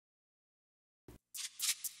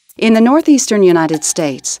In the northeastern United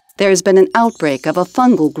States, there has been an outbreak of a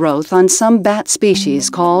fungal growth on some bat species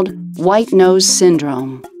called white nose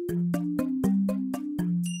syndrome.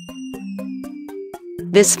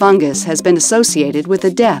 This fungus has been associated with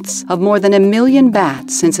the deaths of more than 1 million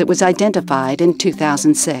bats since it was identified in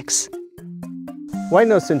 2006. White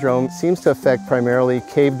nose syndrome seems to affect primarily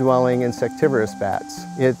cave-dwelling insectivorous bats.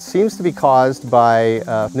 It seems to be caused by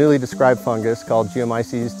a newly described fungus called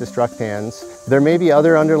Geomyces destructans. There may be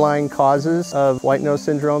other underlying causes of white nose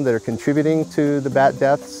syndrome that are contributing to the bat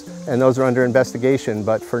deaths, and those are under investigation,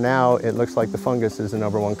 but for now it looks like the fungus is the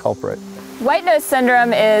 #1 culprit. White nose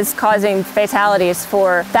syndrome is causing fatalities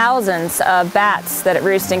for thousands of bats that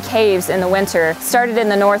roost in caves in the winter. Started in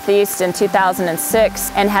the Northeast in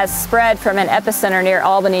 2006 and has spread from an epicenter near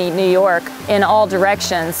Albany, New York in all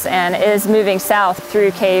directions and is moving south through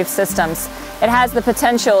cave systems. It has the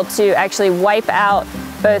potential to actually wipe out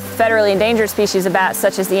both federally endangered species of bats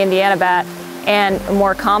such as the Indiana bat and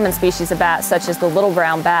more common species of bats such as the little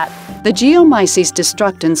brown bat. The Geomyces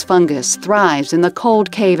destructans fungus thrives in the cold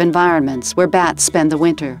cave environments where bats spend the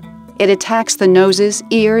winter. It attacks the noses,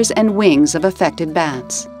 ears, and wings of affected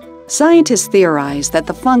bats. Scientists theorize that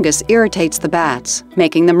the fungus irritates the bats,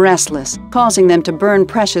 making them restless, causing them to burn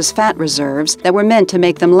precious fat reserves that were meant to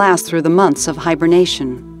make them last through the months of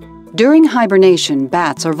hibernation. During hibernation,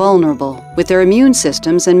 bats are vulnerable, with their immune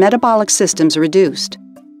systems and metabolic systems reduced.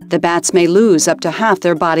 The bats may lose up to half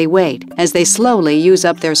their body weight as they slowly use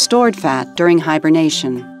up their stored fat during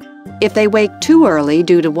hibernation. If they wake too early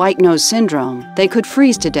due to white nose syndrome, they could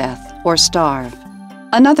freeze to death or starve.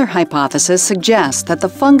 Another hypothesis suggests that the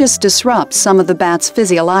fungus disrupts some of the bat's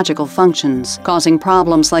physiological functions, causing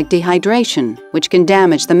problems like dehydration, which can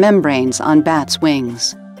damage the membranes on bats'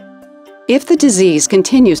 wings. If the disease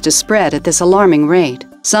continues to spread at this alarming rate,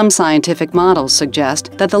 some scientific models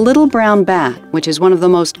suggest that the little brown bat, which is one of the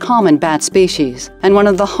most common bat species and one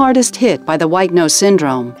of the hardest hit by the white nose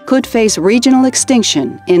syndrome, could face regional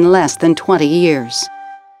extinction in less than 20 years.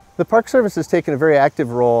 The Park Service has taken a very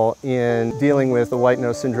active role in dealing with the white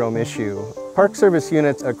nose syndrome issue. Park Service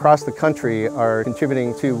units across the country are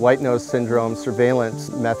contributing to white nose syndrome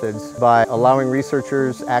surveillance methods by allowing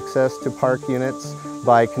researchers access to park units,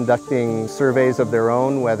 by conducting surveys of their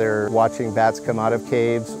own, whether watching bats come out of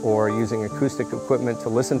caves or using acoustic equipment to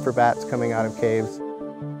listen for bats coming out of caves.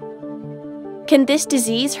 Can this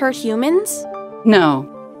disease hurt humans? No,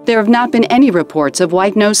 there have not been any reports of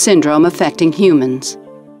white nose syndrome affecting humans.